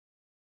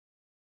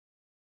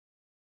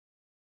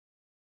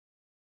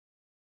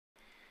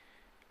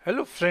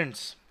Hello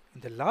friends,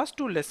 in the last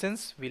two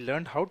lessons we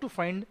learned how to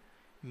find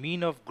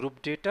mean of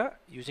group data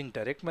using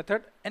direct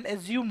method and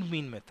assumed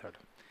mean method.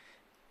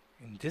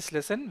 In this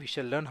lesson we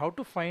shall learn how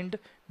to find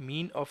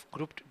mean of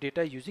grouped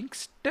data using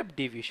step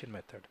deviation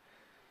method.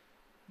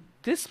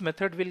 This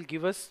method will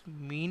give us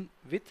mean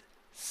with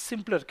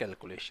simpler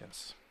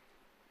calculations.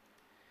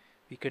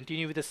 We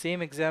continue with the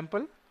same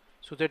example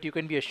so that you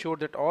can be assured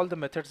that all the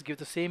methods give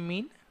the same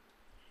mean.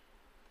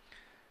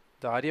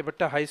 The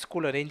Aryabhatta High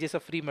School arranges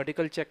a free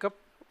medical checkup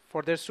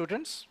for their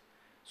students.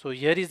 So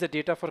here is the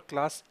data for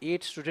class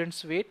 8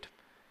 students' weight.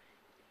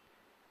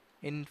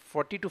 In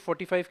 40 to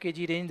 45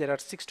 kg range there are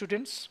 6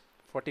 students,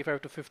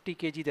 45 to 50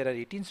 kg there are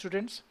 18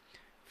 students,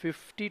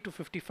 50 to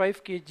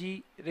 55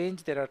 kg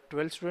range there are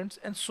 12 students,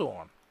 and so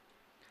on.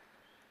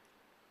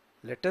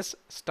 Let us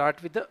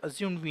start with the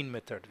assumed mean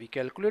method. We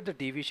calculate the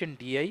deviation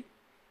di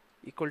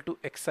equal to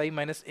xi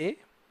minus a,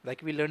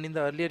 like we learned in the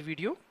earlier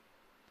video.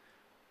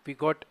 We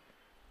got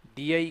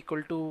di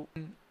equal to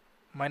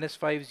minus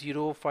 5,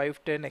 0,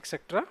 5, 10,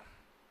 etc.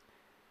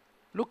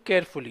 Look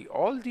carefully,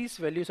 all these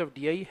values of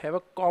di have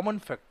a common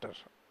factor.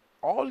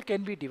 All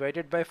can be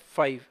divided by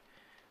 5,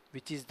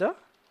 which is the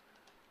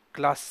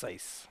class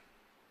size.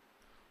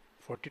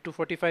 40 to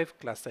 45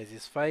 class size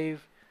is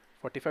 5,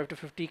 45 to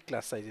 50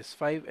 class size is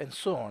 5, and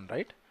so on,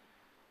 right?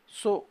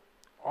 So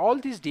all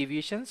these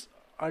deviations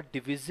are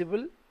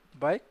divisible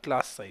by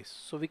class size.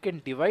 So we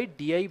can divide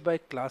di by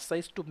class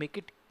size to make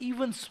it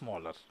even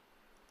smaller.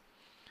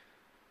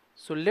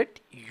 So let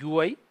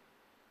ui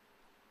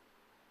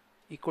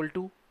equal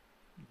to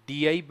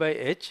di by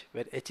h,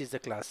 where h is the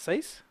class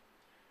size.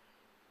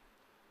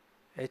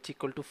 H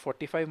equal to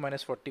 45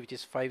 minus 40, which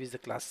is 5, is the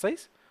class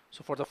size.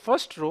 So for the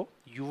first row,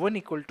 u1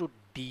 equal to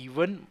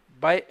d1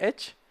 by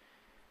h,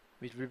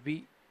 which will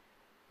be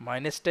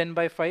minus 10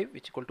 by 5,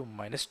 which equal to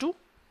minus 2.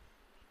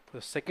 For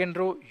the second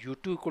row,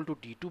 u2 equal to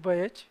d2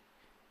 by h,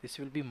 this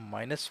will be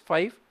minus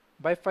 5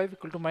 by 5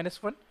 equal to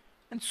minus 1,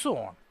 and so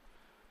on.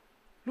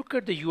 Look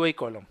at the ui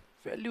column.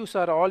 Values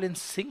are all in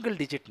single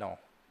digit now.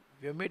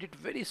 We have made it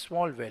very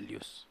small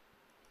values.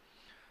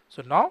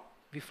 So now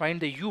we find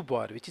the u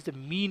bar, which is the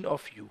mean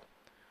of u.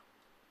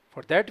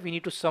 For that we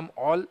need to sum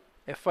all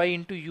fi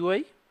into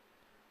ui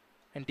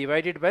and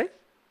divide it by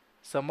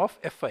sum of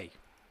fi.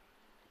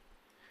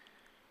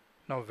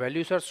 Now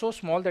values are so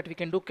small that we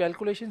can do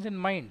calculations in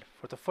mind.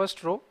 For the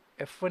first row,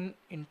 f1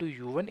 into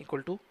u1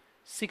 equal to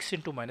 6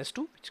 into minus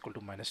 2, which is equal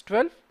to minus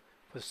 12.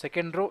 For the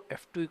second row,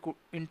 f2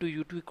 into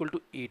u2 equal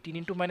to 18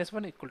 into minus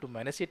 1 equal to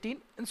minus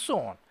 18, and so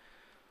on.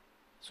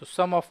 So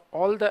sum of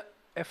all the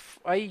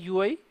fi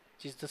ui,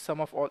 which is the sum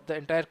of all the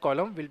entire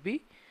column, will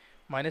be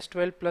minus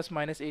 12 plus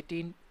minus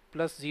 18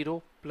 plus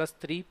 0 plus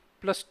 3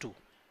 plus 2,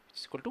 which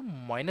is equal to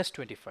minus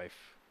 25.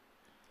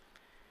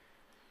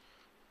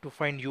 To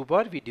find u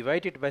bar, we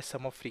divide it by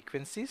sum of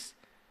frequencies,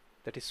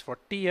 that is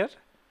 40 here.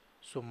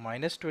 So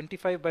minus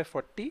 25 by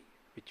 40,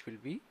 which will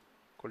be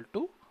equal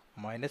to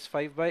minus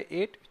 5 by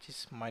 8, which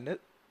is minus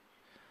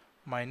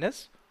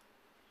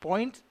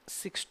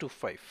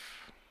 0.625.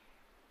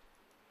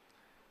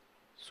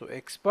 So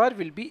x bar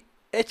will be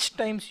h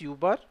times u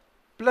bar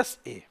plus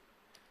a.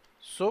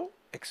 So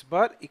x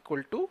bar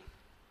equal to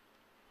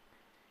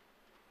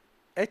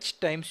h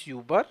times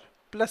u bar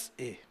plus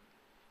a.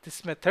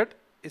 This method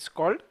is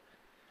called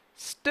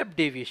step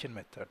deviation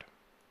method.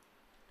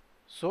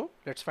 So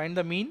let's find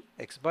the mean.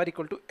 X bar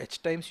equal to h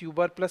times u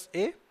bar plus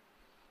a.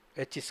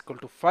 H is equal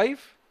to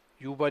 5.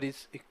 U bar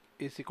is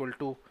equal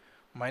to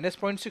minus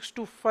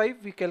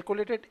 0.625 we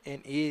calculated,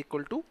 and a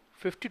equal to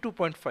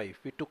 52.5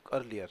 we took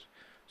earlier.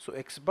 So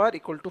x bar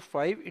equal to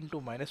 5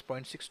 into minus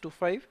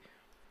 0.625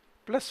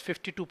 plus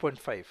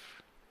 52.5.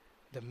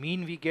 The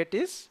mean we get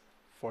is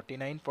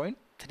 49.375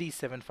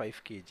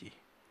 kg.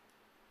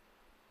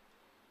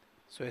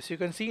 So as you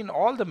can see, in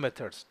all the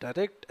methods,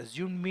 direct,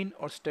 assumed mean,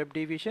 or step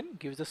deviation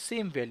gives the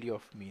same value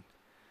of mean.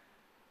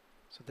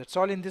 So that's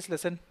all in this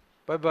lesson.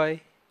 Bye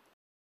bye.